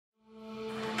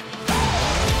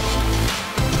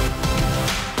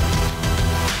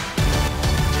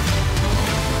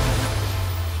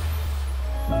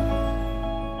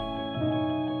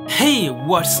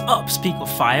What's up,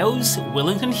 Speakophiles?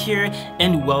 Wellington here,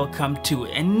 and welcome to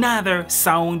another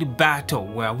sound battle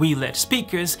where we let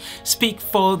speakers speak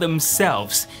for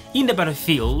themselves. In the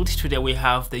battlefield, today we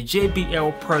have the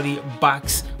JBL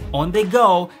PARTYBOX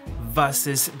On-THE-GO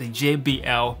versus the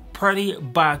JBL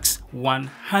PARTYBOX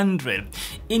 100.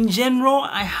 In general,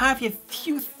 I have a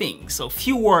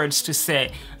few words to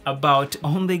say about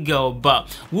On-THE-GO,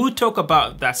 but we'll talk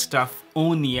about that stuff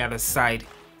on the other side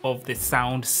of the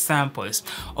sound samples.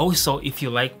 Also, if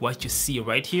you like what you see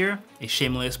right here, a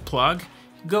shameless plug,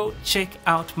 go check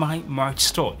out my merch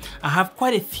store. I have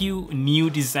quite a few new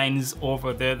designs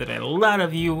over there that a lot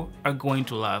of you are going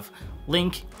to love.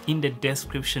 Link in the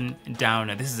description down.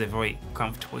 This is a very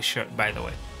comfortable shirt, by the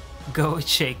way. Go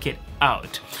check it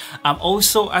out.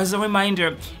 Also, as a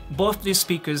reminder, both these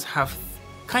speakers have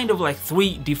kind of like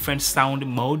three different sound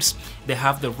modes. They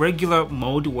have the regular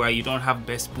mode where you don't have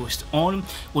bass boost on.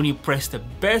 When you press the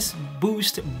bass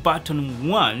boost button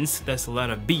once, that's a lot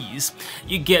of B's,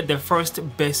 you get the first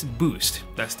bass boost.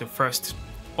 That's the first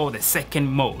or the second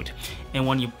mode. And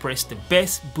when you press the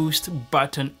bass boost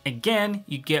button again,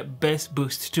 you get bass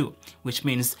boost 2, which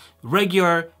means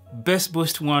regular, bass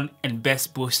boost 1 and bass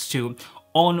boost 2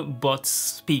 on both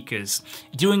speakers.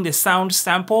 During the sound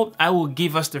sample, I will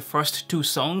give us the first two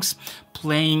songs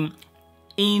playing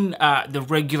in the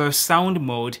regular sound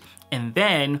mode, and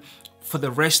then for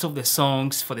the rest of the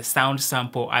songs for the sound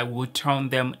sample, I will turn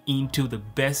them into the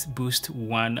bass boost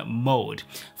 1 mode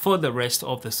for the rest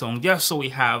of the song, just so we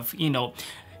have, you know,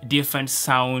 different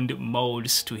sound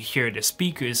modes to hear the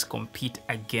speakers compete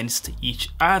against each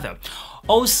other.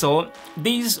 Also,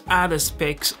 these are the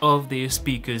specs of the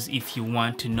speakers if you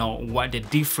want to know what the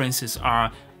differences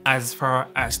are as far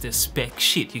as the spec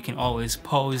sheet. You can always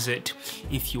pause it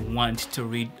if you want to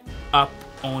read up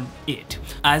on it.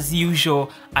 As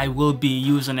usual, I will be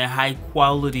using a high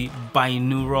quality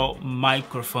binaural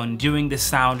microphone during the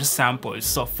sound samples.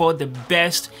 So for the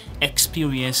best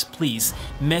experience, please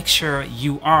make sure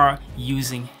you are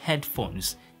using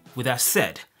headphones. With that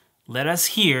said, let us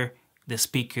hear the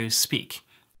speakers speak.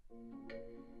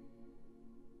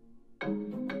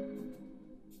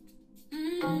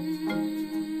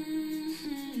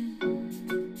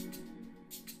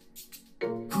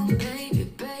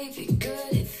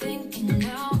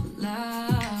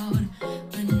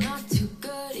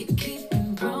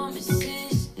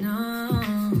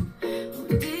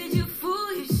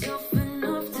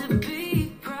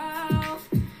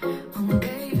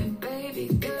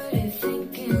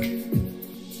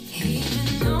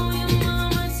 Even though your mama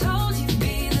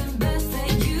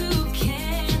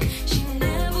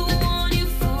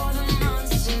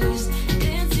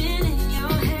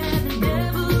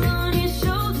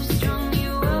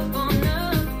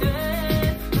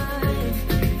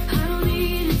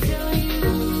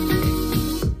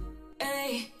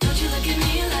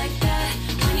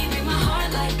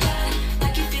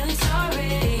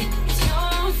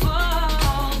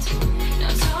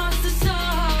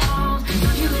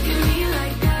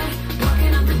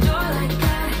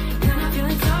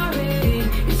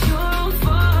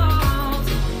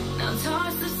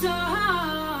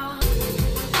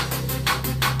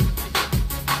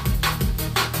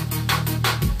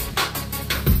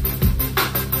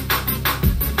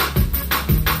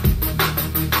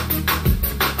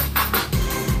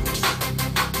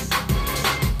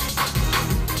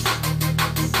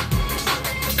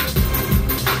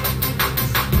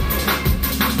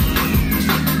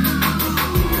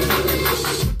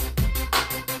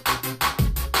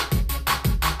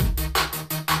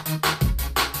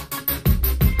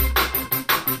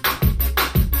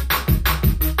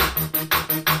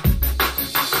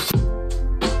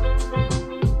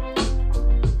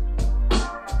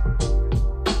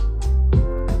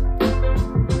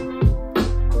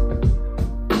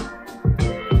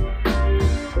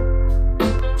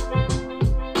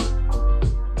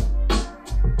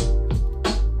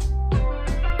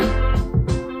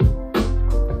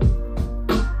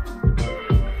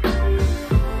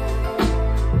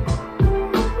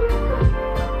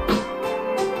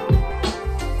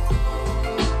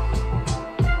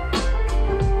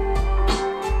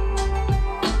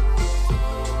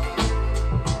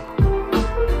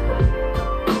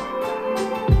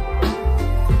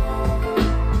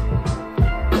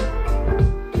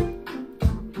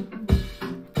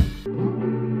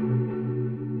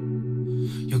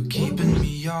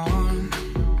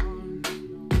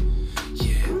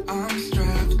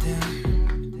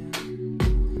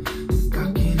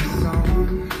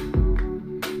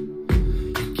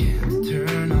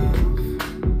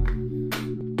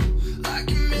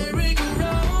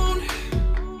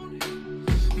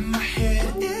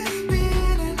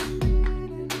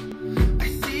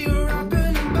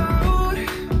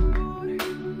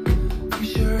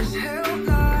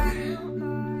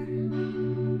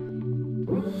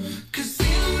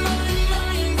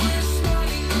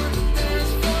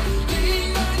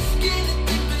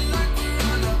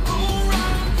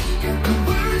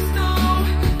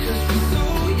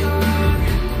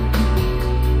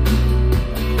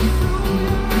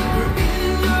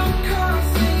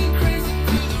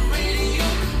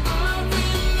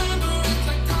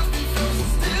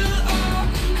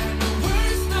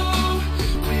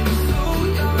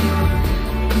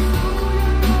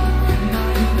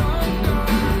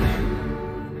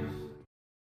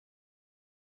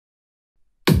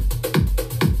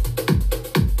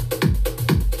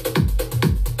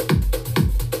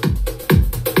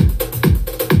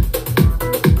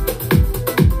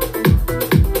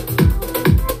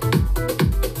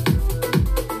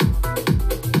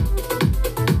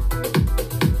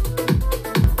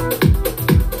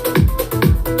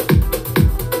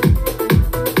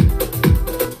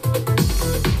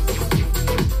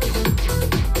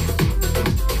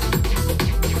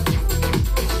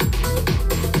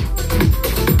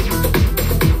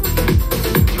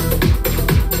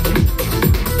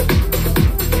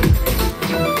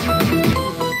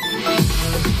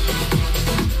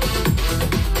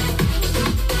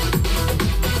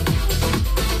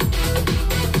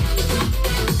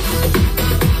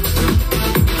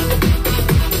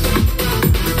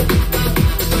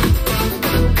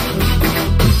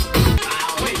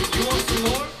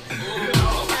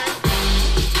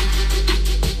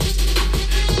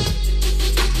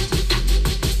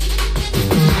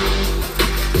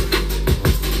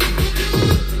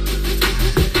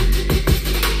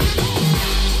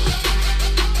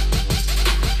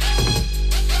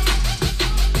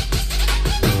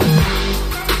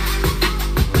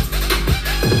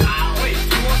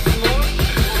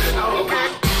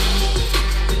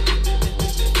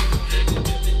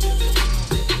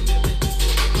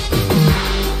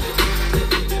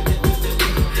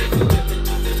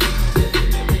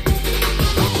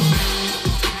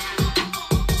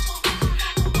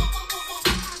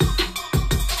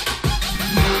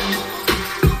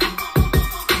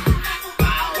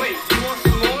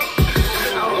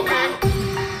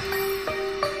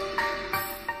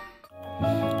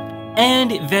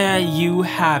you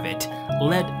have it,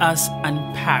 let us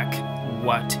unpack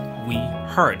what we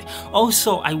heard.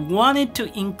 Also, I wanted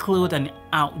to include an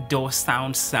outdoor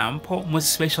sound sample, most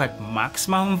especially at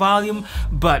maximum volume,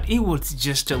 but it was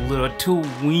just a little too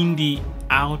windy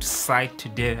outside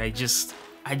today. I just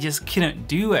couldn't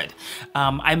do it.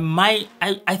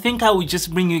 I think I would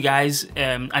just bring you guys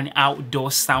an outdoor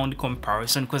sound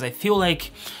comparison, because I feel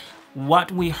like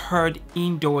what we heard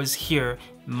indoors here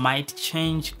might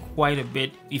change quite a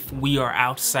bit if we are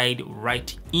outside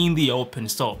right in the open.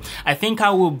 So I think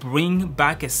I will bring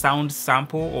back a sound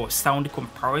sample or sound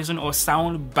comparison or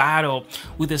sound battle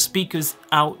with the speakers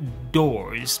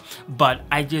outdoors, but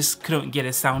I just couldn't get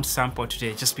a sound sample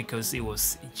today just because it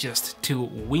was just too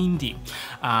windy.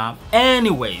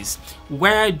 Anyways,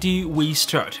 where do we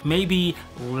start? Maybe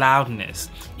loudness.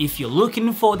 If you're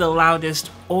looking for the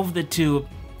loudest of the two,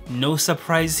 no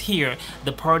surprise here,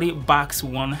 the PARTYBOX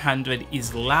 100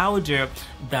 is louder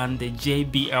than the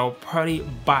JBL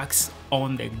PARTYBOX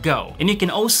On-the-Go. And you can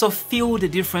also feel the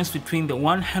difference between the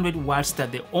 100 watts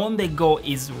that the On-the-Go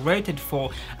is rated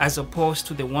for as opposed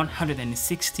to the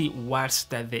 160 watts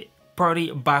that the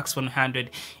PARTYBOX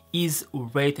 100 is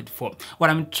rated for. What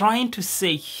I'm trying to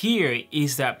say here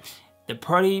is that the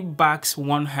PARTYBOX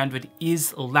 100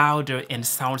 is louder and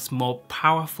sounds more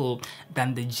powerful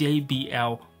than the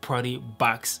JBL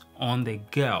PARTYBOX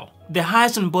On-the-Go. The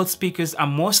highs on both speakers are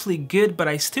mostly good, but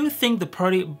I still think the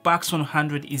PARTYBOX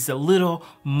 100 is a little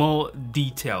more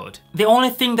detailed. The only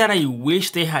thing that I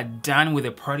wish they had done with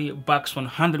the PARTYBOX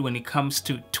 100 when it comes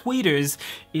to tweeters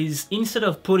is, instead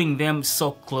of putting them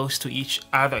so close to each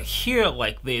other here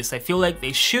like this, I feel like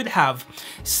they should have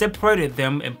separated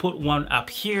them and put one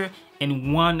up here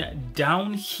and one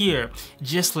down here,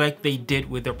 just like they did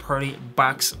with the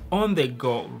PARTYBOX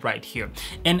On-the-Go right here.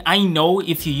 And I know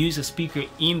if you use a speaker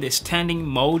in the standing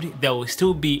mode, they will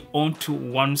still be onto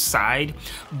one side,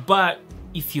 but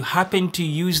if you happen to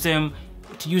use them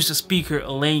to use the speaker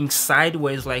laying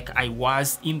sideways like I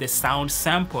was in the sound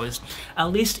samples, at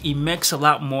least it makes a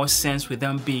lot more sense with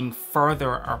them being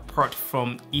further apart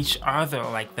from each other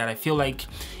like that. I feel like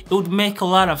it would make a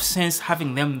lot of sense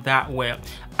having them that way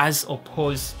as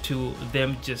opposed to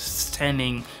them just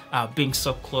standing being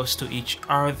so close to each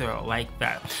other like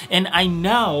that. And I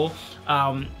know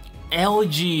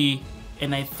LG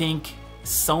and I think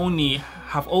Sony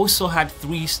have also had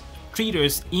three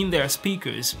tweeters in their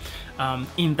speakers.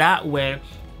 In that way,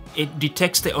 it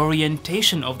detects the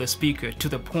orientation of the speaker to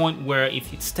the point where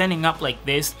if it's standing up like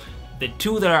this, the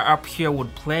two that are up here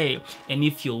would play, and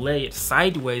if you lay it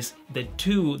sideways, the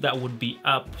two that would be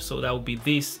up, so that would be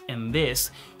this and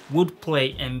this, would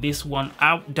play, and this one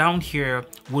out down here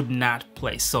would not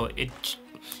play. So it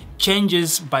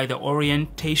changes by the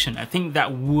orientation. I think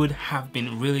that would have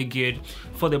been really good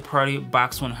for the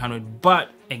PARTYBOX 100, but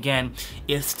again,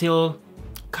 it still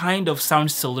kind of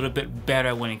sounds a little bit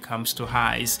better when it comes to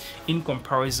highs in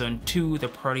comparison to the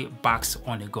PARTYBOX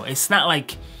On-the-Go. It's not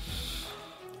like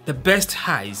the best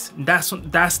highs,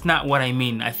 that's not what I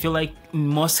mean. I feel like in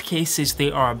most cases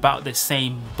they are about the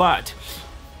same, but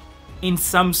in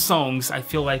some songs I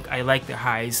feel like I like the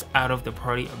highs out of the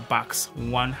PARTYBOX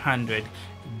 100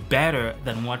 better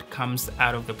than what comes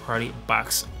out of the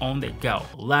PARTYBOX On-the-Go.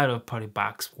 A lot of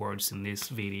PARTYBOX words in this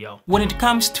video. When it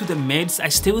comes to the mids, I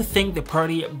still think the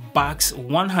PARTYBOX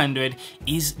 100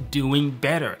 is doing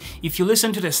better. If you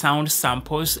listen to the sound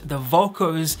samples, the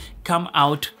vocals come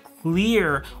out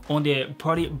clear on the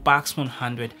PARTYBOX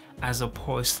 100 as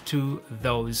opposed to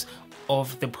those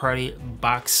of the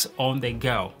PARTYBOX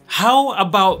On-the-Go. How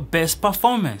about best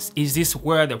performance? Is this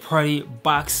where the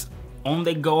PARTYBOX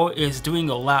On-the-Go is doing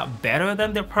a lot better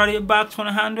than the PARTYBOX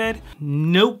 100?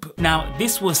 Nope. Now,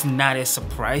 this was not a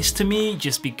surprise to me,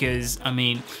 just because, I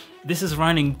mean, this is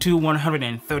running two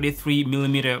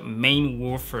 133mm main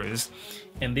woofers,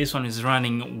 and this one is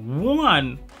running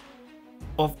one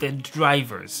of the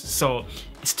drivers. So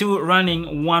it's still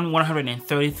running one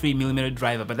 133mm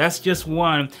driver, but that's just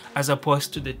one as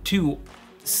opposed to the two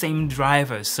same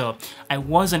drivers. So I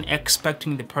wasn't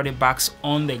expecting the PARTYBOX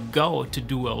On-the-Go to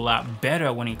do a lot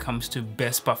better when it comes to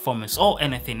best performance or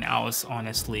anything else,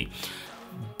 honestly.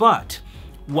 But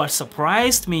what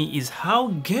surprised me is how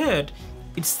good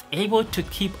it's able to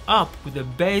keep up with the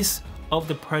bass of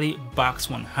the PARTYBOX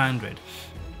 100.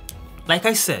 Like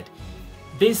I said,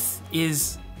 this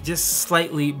is just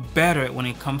slightly better when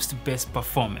it comes to best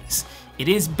performance. It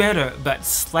is better, but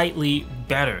slightly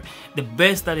better. The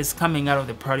bass that is coming out of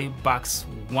the PARTYBOX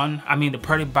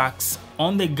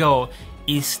On-the-Go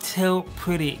is still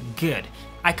pretty good.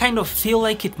 I kind of feel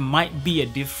like it might be a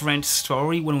different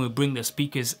story when we bring the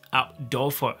speakers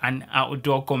outdoor for an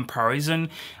outdoor comparison.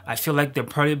 I feel like the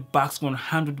PARTYBOX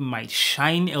 100 might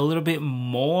shine a little bit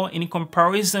more in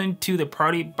comparison to the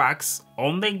PARTYBOX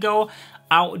on-the-go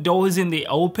outdoors in the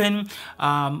open,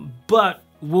 but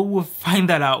we will find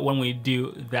that out when we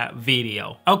do that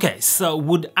video. Okay, so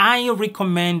would I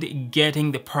recommend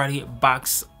getting the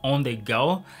PARTYBOX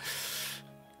on-the-go?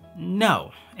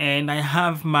 No, and I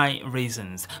have my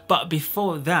reasons. But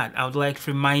before that, I would like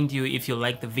to remind you, if you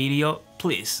like the video,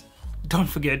 please don't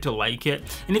forget to like it.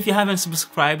 And if you haven't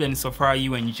subscribed and so far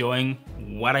you enjoying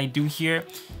what I do here,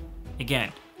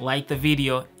 again, like the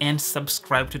video and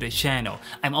subscribe to the channel.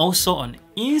 I'm also on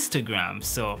Instagram,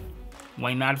 so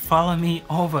why not follow me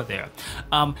over there?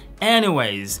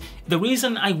 Anyways, the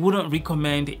reason I wouldn't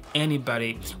recommend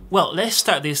anybody, well, let's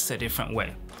start this a different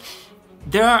way.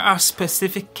 There are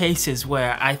specific cases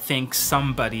where I think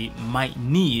somebody might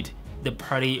need the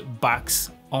PARTYBOX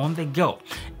on-the-go,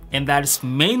 and that's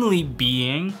mainly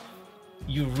being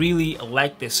you really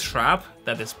like the strap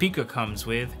that the speaker comes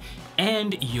with,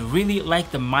 and you really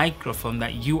like the microphone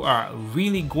that you are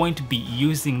really going to be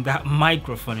using. That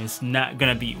microphone is not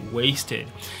gonna be wasted.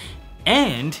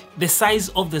 And the size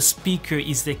of the speaker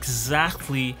is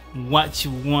exactly what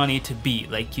you want it to be.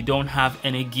 Like, you don't have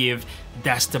any give,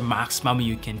 that's the maximum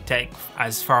you can take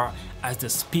as far as the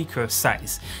speaker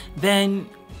size. Then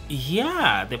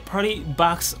yeah, the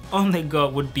PARTYBOX on-the-go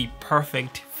would be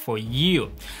perfect for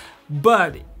you.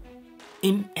 But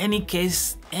in any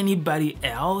case, anybody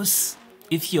else,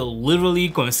 if you're literally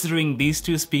considering these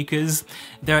two speakers,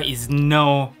 there is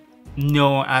no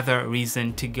other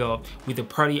reason to go with the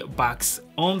PARTYBOX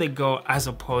on-the-go as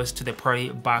opposed to the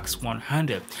PARTYBOX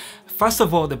 100. First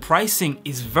of all, the pricing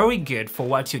is very good for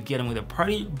what you're getting with the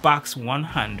PARTYBOX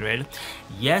 100.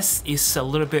 Yes, it's a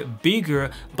little bit bigger,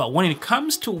 but when it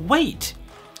comes to weight,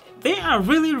 they are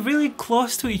really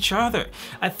close to each other.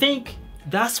 I think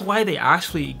that's why they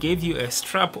actually gave you a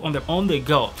strap on the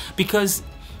on-the-go, because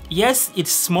yes,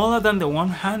 it's smaller than the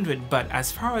 100, but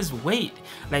as far as weight,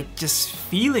 like just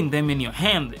feeling them in your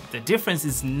hand, the difference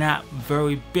is not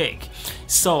very big.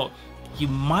 So you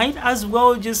might as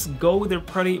well just go with the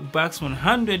PARTYBOX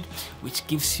 100, which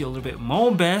gives you a little bit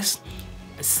more bass,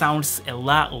 it sounds a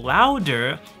lot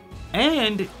louder,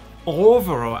 and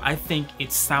overall I think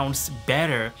it sounds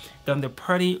better than the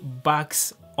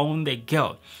PARTYBOX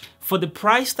on-the-go. For the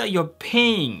price that you're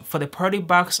paying for the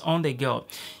PARTYBOX on-the-go,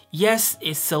 yes,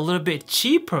 it's a little bit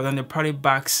cheaper than the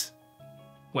PARTYBOX.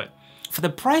 Well, for the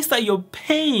price that you're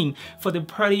paying for the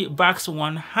PARTYBOX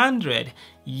 100,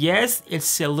 yes,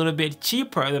 it's a little bit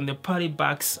cheaper than the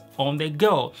PARTYBOX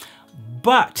on-the-go.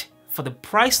 But for the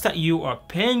price that you are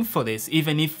paying for this,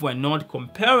 even if we're not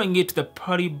comparing it to the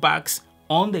PARTYBOX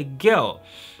on-the-go,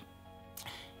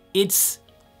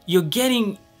 you're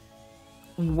getting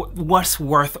what's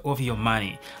worth of your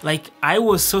money. Like, I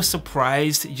was so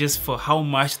surprised just for how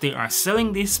much they are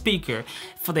selling this speaker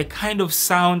for the kind of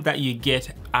sound that you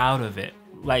get out of it.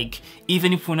 Like,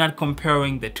 even if we're not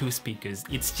comparing the two speakers,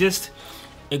 it's just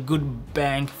a good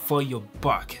bang for your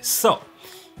buck. So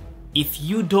if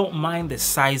you don't mind the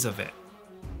size of it,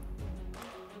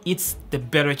 it's the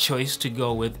better choice to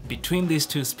go with between these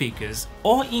two speakers,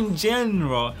 or in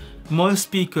general most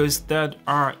speakers that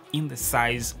are in the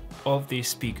size of this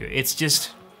speaker. It's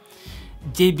just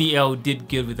JBL did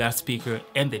good with that speaker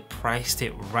and they priced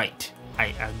it right.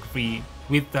 I agree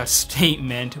with that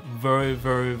statement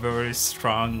very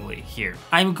strongly here.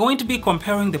 I'm going to be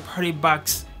comparing the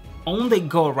PARTYBOX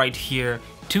on-the-go right here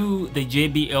to the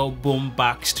JBL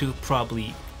Boombox 2,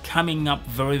 probably coming up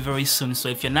very soon. So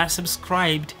if you're not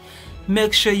subscribed,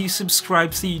 make sure you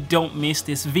subscribe so you don't miss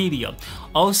this video.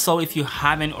 Also, if you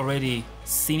haven't already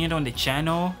seen it on the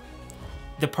channel,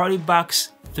 the PARTYBOX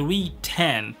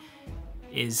 310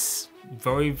 is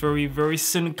very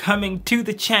soon coming to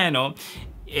the channel.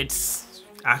 It's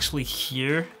actually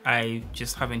here, I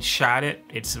just haven't shot it.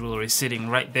 It's really sitting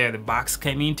right there. The box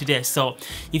came in today. So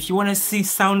if you want to see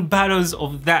sound battles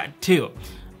of that too,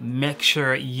 make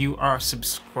sure you are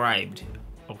subscribed,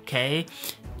 okay?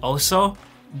 Also,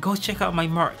 go check out my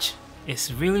merch.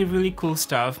 It's really cool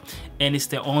stuff, and it's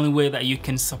the only way that you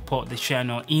can support the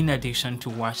channel in addition to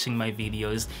watching my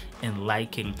videos and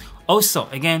liking. Also,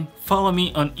 again, follow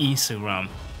me on Instagram.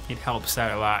 It helps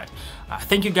out a lot.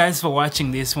 Thank you guys for watching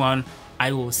this one.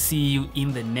 I will see you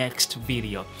in the next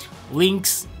video.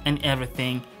 Links and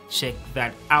everything, check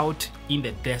that out in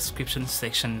the description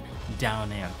section down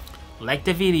there. Like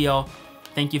the video.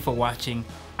 Thank you for watching.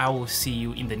 I will see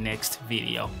you in the next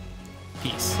video.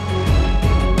 Peace.